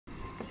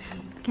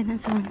Kanan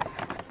son.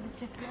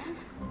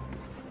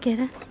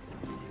 Kira.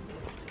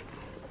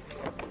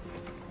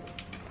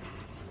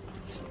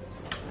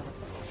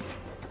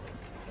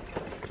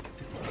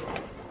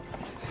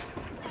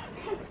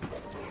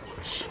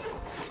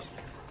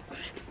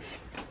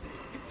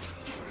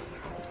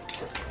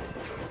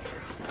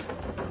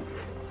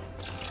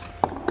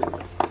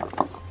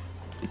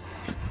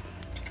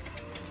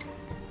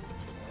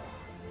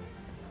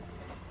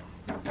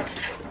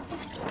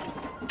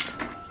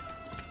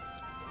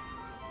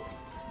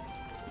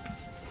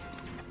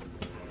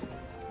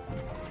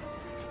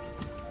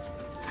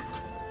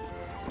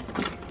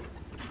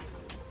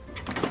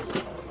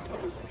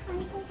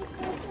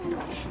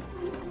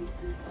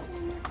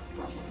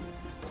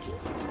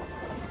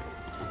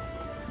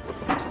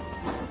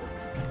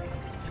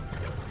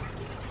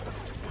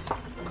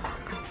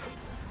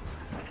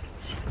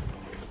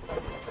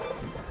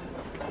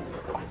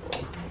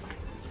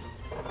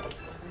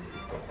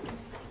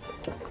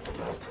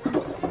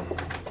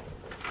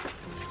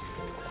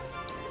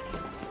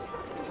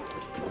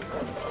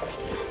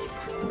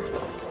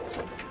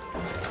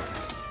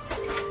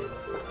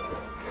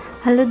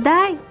 Halo,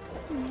 Day.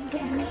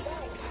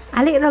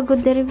 Ali ra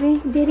gud diri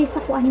Diri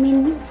sa kuan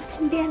min.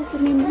 Hindi ara sa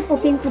min.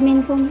 Open sa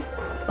min room.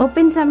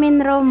 Open sa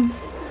main room.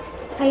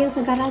 Kayo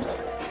sa garage.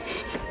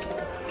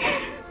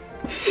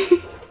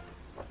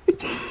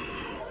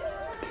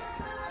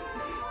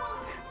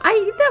 Ay,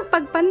 ito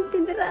pagpanti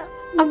dira.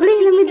 Abli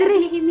na mi diri.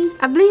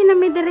 Abli na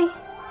mi diri.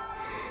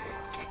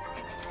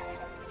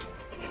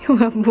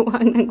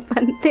 Mabuang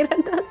nagpanti ra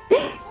das.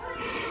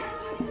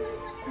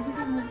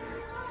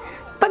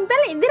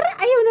 Pagdali dira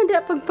ayaw na dira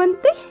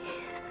pagpanti.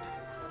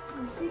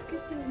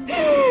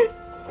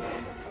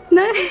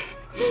 Na.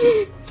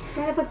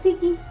 Para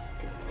pagsiki.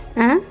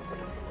 Ha?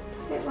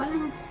 Wala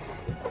na.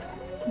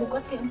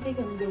 Bukat kayo ang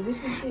cake.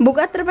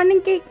 Bugat ra man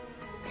ning cake.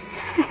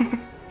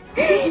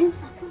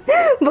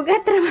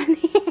 Bugat ra man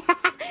ni.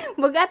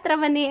 Bugat ra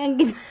man ni ang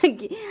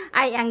ginagi.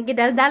 Ay, ang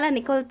gidaldala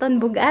ni Colton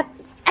bugat.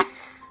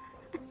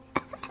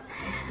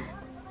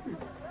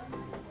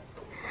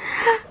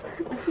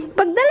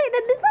 Pagdali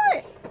na din mo.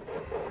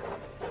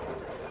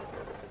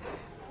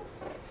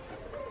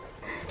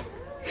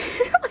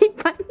 Ay,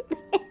 panty.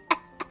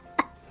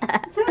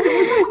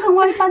 Saan kang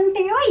wal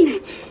panty, oy?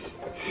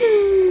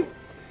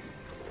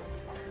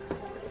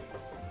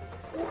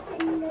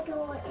 Open the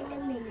door in a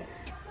minute.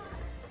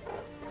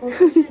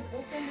 Open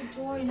the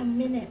door in a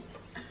minute.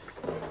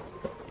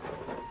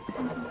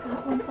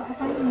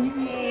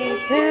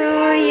 To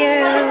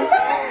you.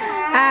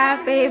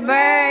 Happy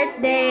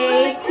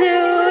birthday to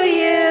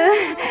you.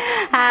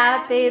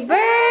 Happy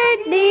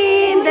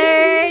birthday,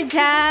 dear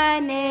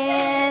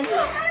Janet.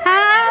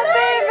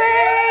 Happy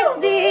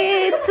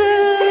birthday to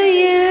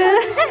you.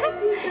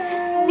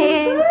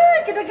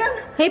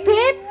 Hip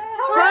hip.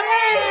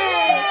 Hooray!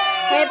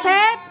 Hip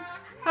hip.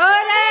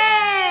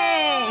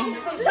 Hooray!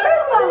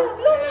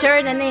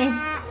 Sure na ni.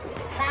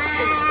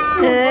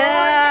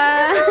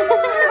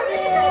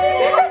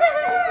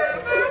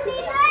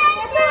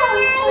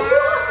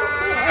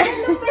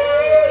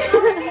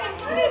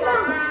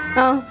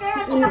 Oh.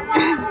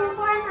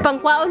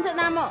 Pangkwaon sa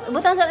namo.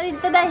 Butang sa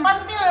dito day.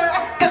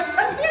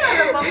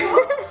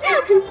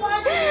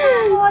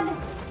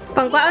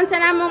 Pangkwaon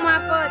sa namo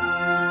mapod.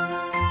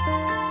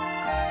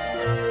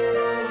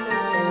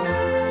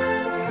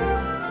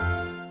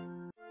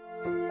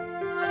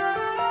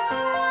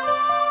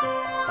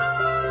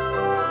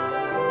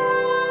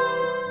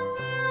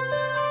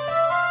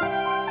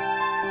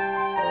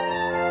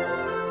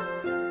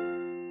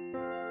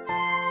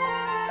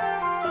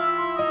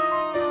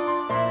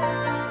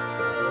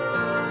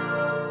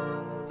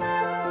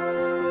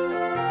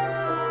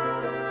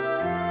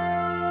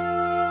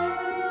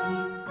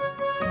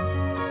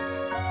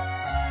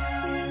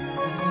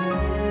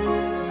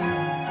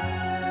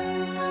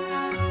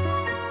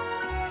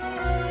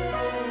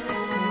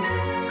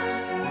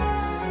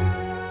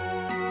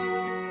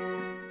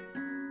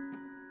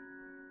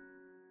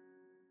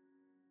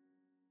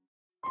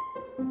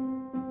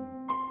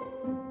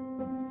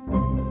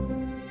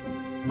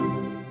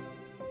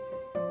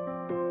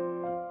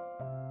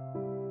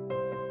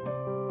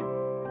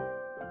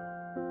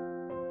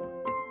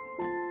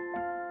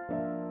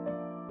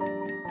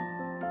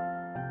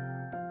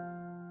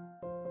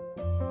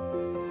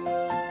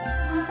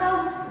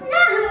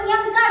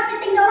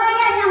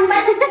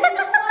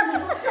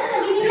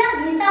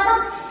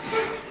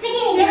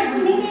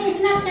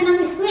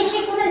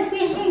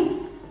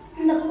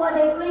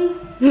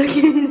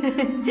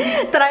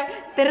 Try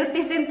 30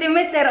 cm.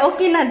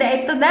 Okay na da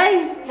ito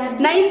day.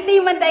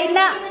 90 man day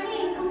na.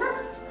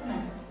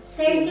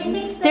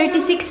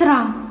 36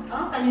 ra.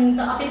 Oh,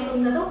 kalimutan apil ko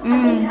na to.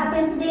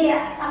 Apil di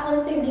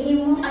ako ito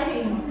gihimo.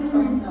 Ay,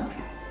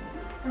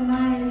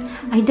 nice.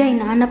 Ay day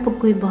na ana pug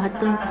koy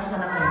bato.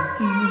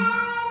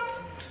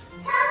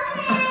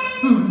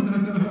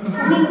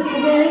 Kami sa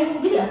dere.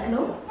 Bili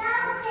aslo.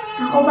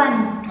 Ako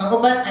ban. Ako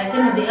ba? Ay,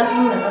 di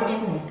aslo na kami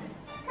ismo.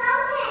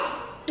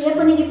 Iya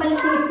po ni palit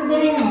sa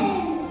dere mo.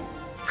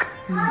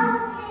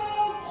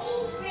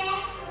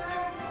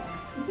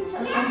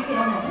 Ang si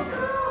ano?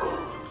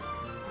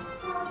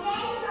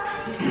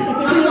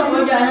 Ano yung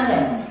order na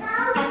din?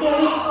 Ate,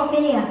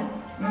 Ophelia.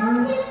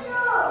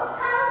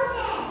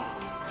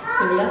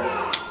 Kuya?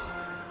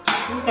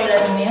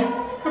 Kailan niya?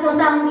 Katong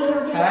sa akong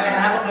giro. Kaya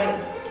ako kay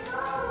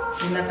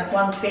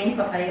tinatakwang paint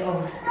pa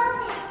kayo.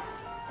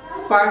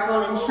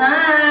 Sparkle and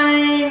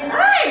shine!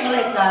 Ay!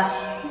 My gosh!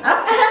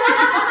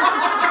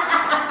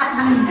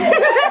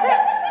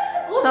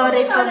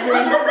 Sorry,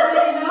 problem.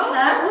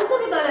 Ha? Gusto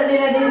nito na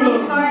nila din.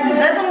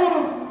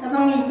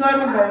 Katong ikaw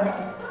na ba?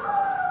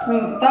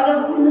 Tagad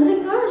ko na rin,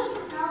 gosh.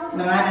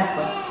 Nanganat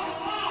ko.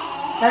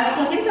 Tagad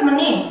ko kinsa man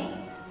eh.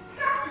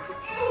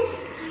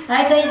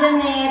 Hi, Day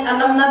Janet.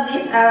 Alam na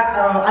this.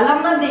 Alam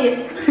na this.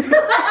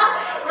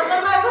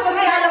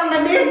 Sanay alam na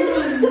this.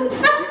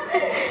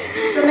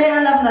 Sanay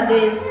alam na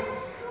this.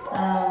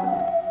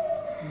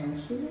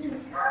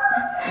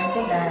 Thank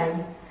you, Day.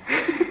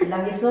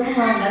 Love you so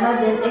much. Ano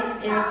din,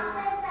 XX.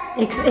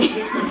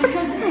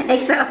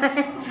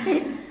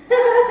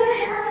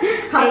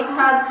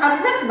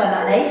 Hugs ba na,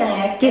 Day?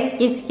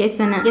 Kiss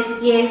mo na. Kiss.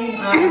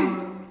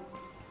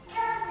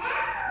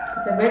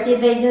 Happy birthday,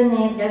 Day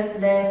Janet. God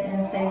bless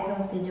and stay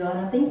healthy,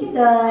 Joanna. Thank you,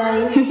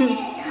 Day.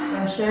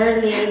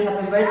 Shirley,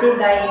 happy birthday,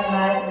 Day.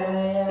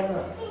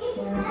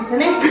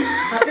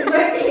 Happy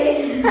birthday,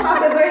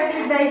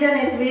 Day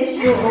Janet. Wish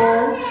you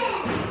all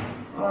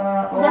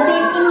The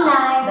best in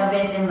life. the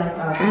best in life.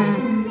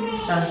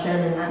 Tang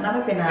Shirley na.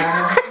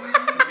 Napapinara.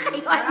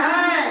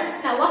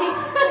 Naway.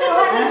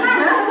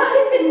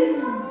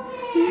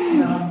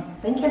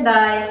 Thank you,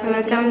 Day.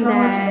 Welcome, Thank you so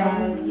much, Day.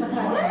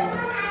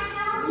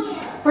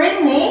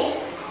 Friend ni?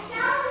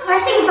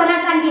 Kasi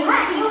ibaratan diha,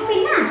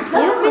 iupin na.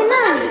 Ayupin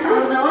na.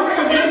 Nauna na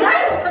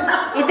nagayay.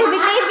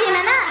 ITV-TV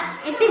na na.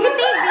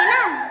 ITV-TV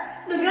na.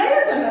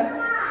 Nagayay sana.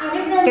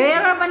 Kuya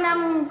ra pa na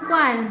mong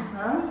kuan.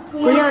 Ha?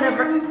 Kuya ra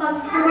pa.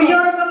 Kuya,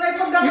 ano ba kayo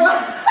paggawa?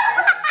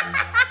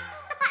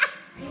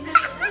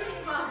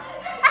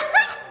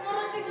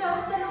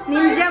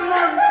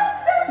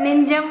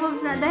 Ninja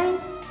moves na dahil.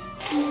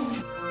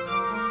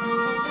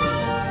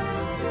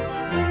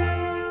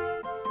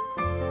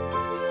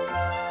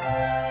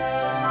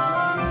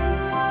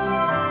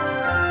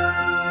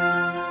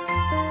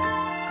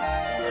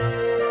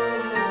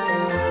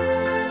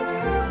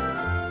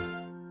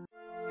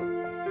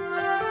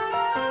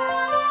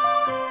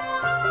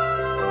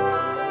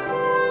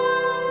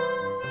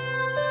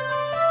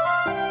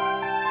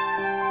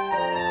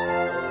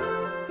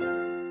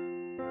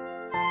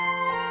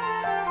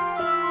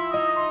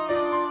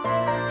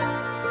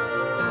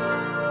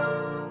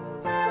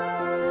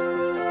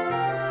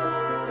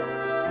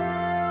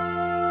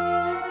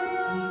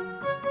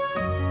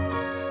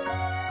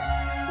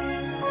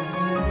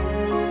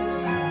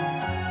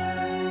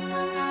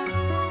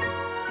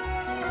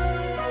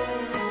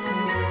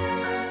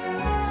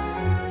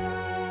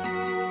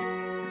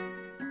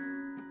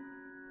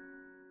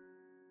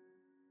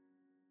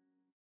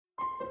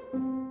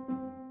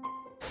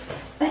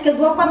 Ay,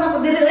 kagwapan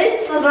ako diri.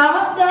 Ay,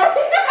 naramat na.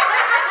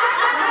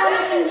 Ako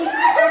na hindi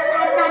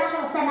attach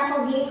o saan ako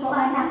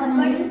gikuan. Ako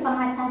na hindi pang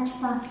attach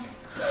pa.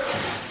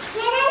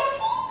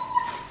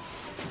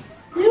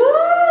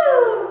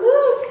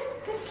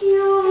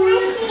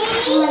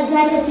 Oh my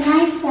God, that's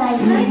nice, guys.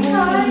 Ako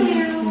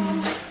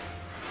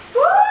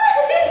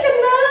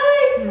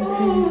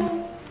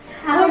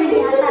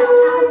hindi attach. Ako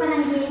pa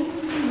nang hindi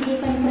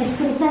pa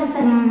nag-press-pressan sa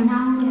nang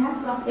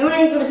gihapon. Yung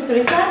na yung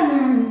kulis-kulisan.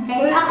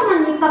 Kaya ako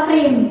man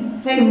ipa-frame.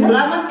 Hey,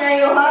 salamat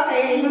kayo ha.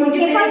 Kaya yung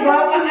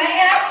ginigwapa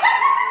kaya.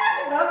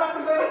 Gwapa ko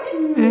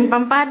doon.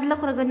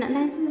 Pampadlok ra gud na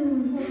na.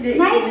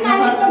 Nice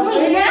guys, ito mo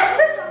eh. Nice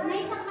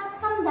ang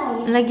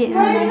nagkamday. Lagi.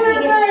 Nice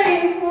na,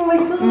 Day. Oh my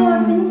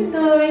God. Thank you,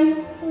 Day.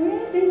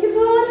 Thank you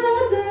so much,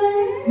 mga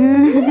Day.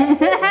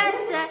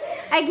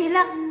 Ay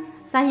gilak.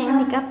 Sayang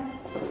ang makeup.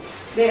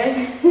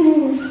 Day,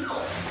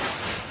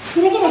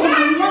 Sila kita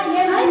sa bilang.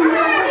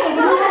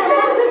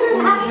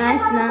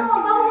 Nice na.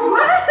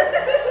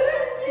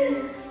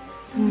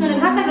 So,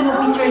 naghatag na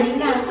picture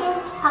nila.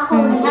 Ako,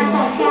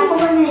 nagtatag. Kaya ako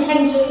muna na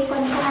siyang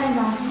i-konsuan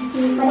ba?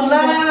 wala.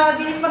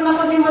 Di pa na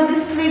ko ni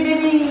ma-display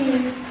din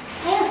eh.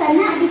 Ayaw,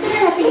 sana. Dito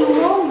na natin yung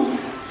room.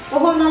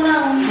 Oo na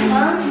lang.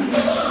 Ha?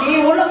 Di,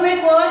 wala may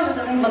kuhan.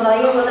 Sa may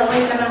malayo, wala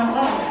may kanang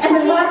ko. Ano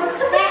ba?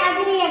 Kaya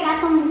agri yung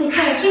atong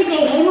picture. Siyempre,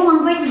 ayaw mo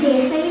mang birthday.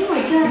 Sa iyo mo,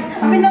 siya.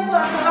 Kami na po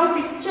ato ang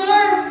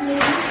picture.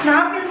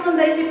 Naapit mo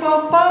dahil si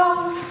Papa.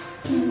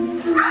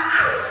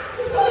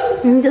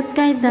 Hindot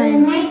kay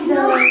dahil. Nice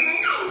though.